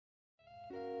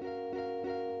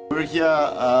We're here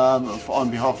on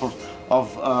behalf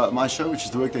of my show, which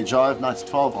is The Workday Jive, 9 to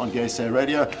 12 on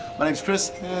GaySARadio. My name's Chris,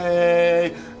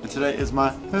 hey, and today is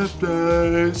my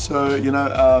birthday. So, you know,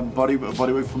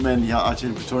 BodyWork4Men here out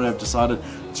here in Pretoria have decided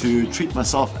to treat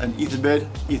myself and Ethan Baird.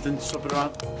 Ethan, swap it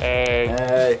around. Hey.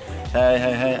 Hey.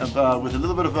 With a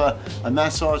little bit of a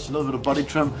massage, a little bit of body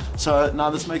trim. So now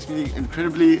this makes me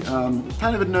incredibly, kind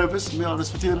of a bit nervous, to be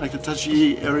honest with you, like the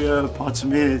touchy area parts of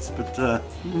me, it's a bit,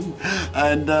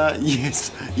 and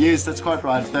yes, that's quite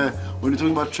right. When we're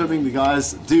talking about trimming, the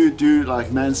guys do like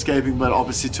manscaping, but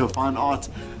obviously to a fine art.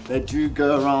 They do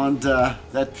go around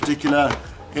that particular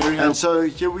area. And so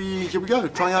here we go,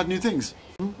 trying out new things.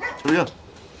 Here we go.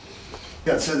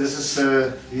 Yeah, so this is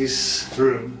his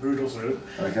room, Rudolph's room.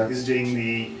 Okay. He's doing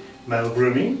the male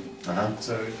grooming. Uh-huh.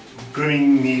 So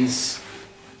grooming means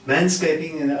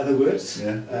manscaping, in other words,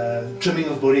 trimming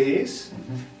of body hairs,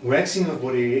 waxing of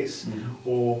body hairs,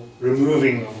 or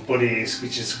removing of body hairs,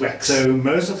 which is wax. So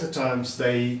most of the times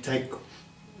they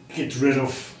get rid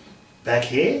of back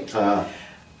hair,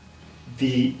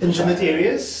 the intimate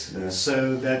areas. Yeah.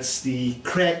 So that's the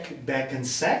crack, back, and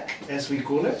sack, as we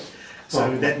call it.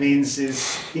 So that means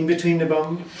is in between the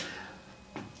bum,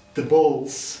 the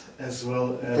balls, as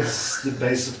well as the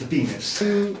base of the penis.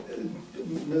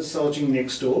 Massaging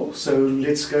next door, so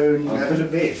let's go and have a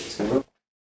look there.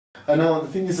 And now the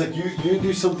thing is, like, you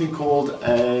do something called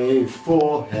a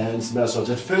 4 hands massage.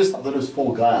 At first I thought it was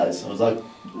 4 guys. I was like,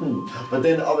 But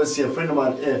then obviously a friend of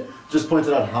mine just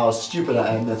pointed out how stupid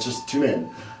I am. That's just 2 men.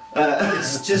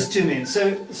 It's just 2 men.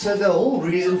 So the whole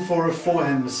reason for a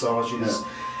 4-hand massage is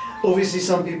obviously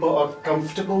some people are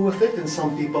comfortable with it and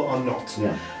some people are not.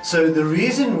 Yeah. So the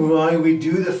reason why we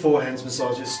do the 4-hands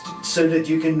massage is so that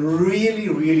you can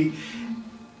really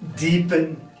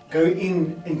deepen, go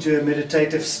into a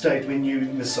meditative state when you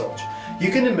massage. You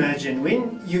can imagine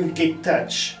when you get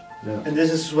touch, and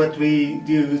this is what we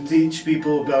do, teach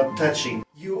people about touching.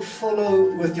 You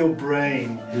follow with your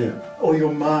brain or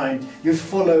your mind, you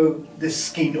follow the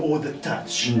skin or the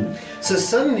touch. So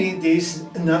suddenly there's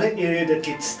another area that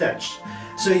gets touched.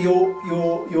 So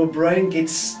your brain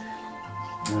gets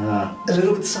a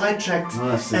little bit sidetracked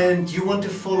and you want to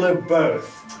follow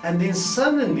both. And then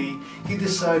suddenly you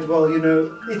decide, well, you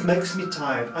know, it makes me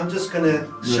tired. I'm just gonna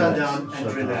shut down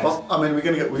and relax. Well, I mean, we're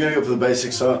gonna go for the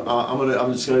basics. So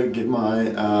I'm just gonna get my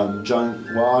junk.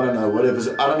 Well, I don't know what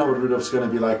Rudolph's gonna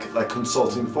be like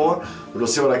consulting for, but we'll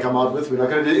see what I come out with. We're not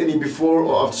gonna do any before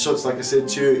or after shots, like I said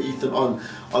to Ethan on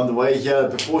the way here.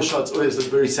 Before shots always look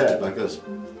very sad, like this,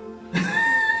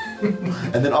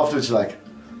 and then afterwards you're like,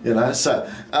 you know. So,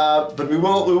 but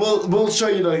we'll show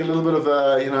you like a little bit of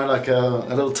a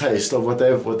little taste of what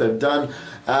they've done.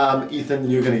 Ethan,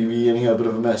 you're going to be getting a bit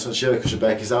of a massage here because your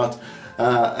back is out,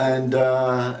 and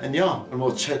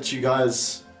we'll chat to you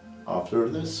guys after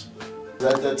this.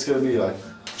 That's going to be like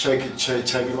shake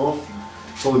it off.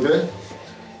 It's all good,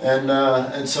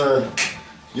 and so.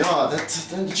 Yeah,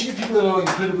 did you get people that are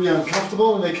incredibly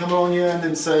uncomfortable and they come on here and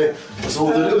then say, just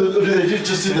do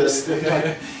this?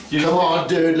 Come on,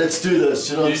 dude, let's do this.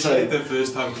 You know what I'm saying? The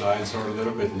first time clients are a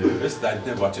little bit nervous, they don't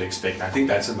know what to expect. I think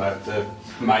that's about the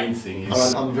main thing.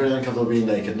 I'm very uncomfortable being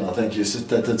naked now, thank you. So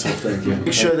that's all, thank you.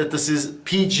 Make sure that this is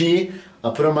PG.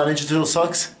 I put on my Ninja Turtle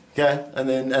socks, okay? And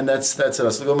that's it. I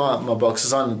still got my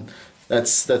boxes on.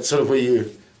 That's sort of where you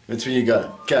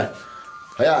go. Okay.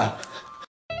 Yeah.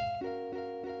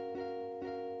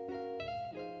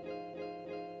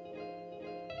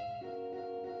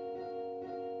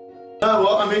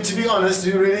 Well, I mean, to be honest,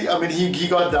 he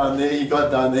got down there,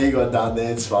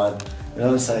 it's fine. You know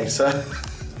what I'm saying? So,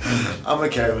 I'm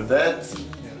okay with that.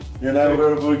 You know,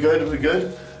 we're good.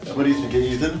 What do you think,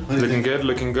 Ethan? Looking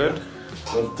good.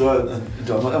 I'm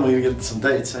going to get some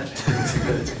dates, eh?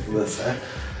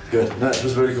 Good. No, it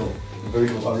was very cool. I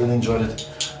really enjoyed it.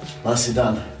 Nicely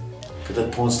done. Got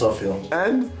that porn star feel.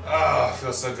 And? Ah,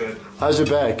 feels so good. How's your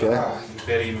back, eh? Ah, you can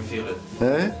barely even feel it.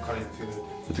 Eh? Can't even feel it.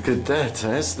 Look at that,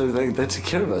 eh? So they take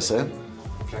care of us, eh?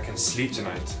 I can sleep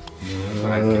tonight.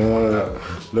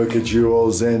 Look at you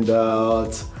all zenned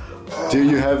out. Do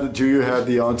you have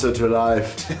the answer to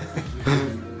life?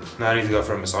 Now I need to go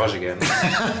for a massage again.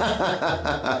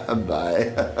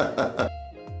 Bye.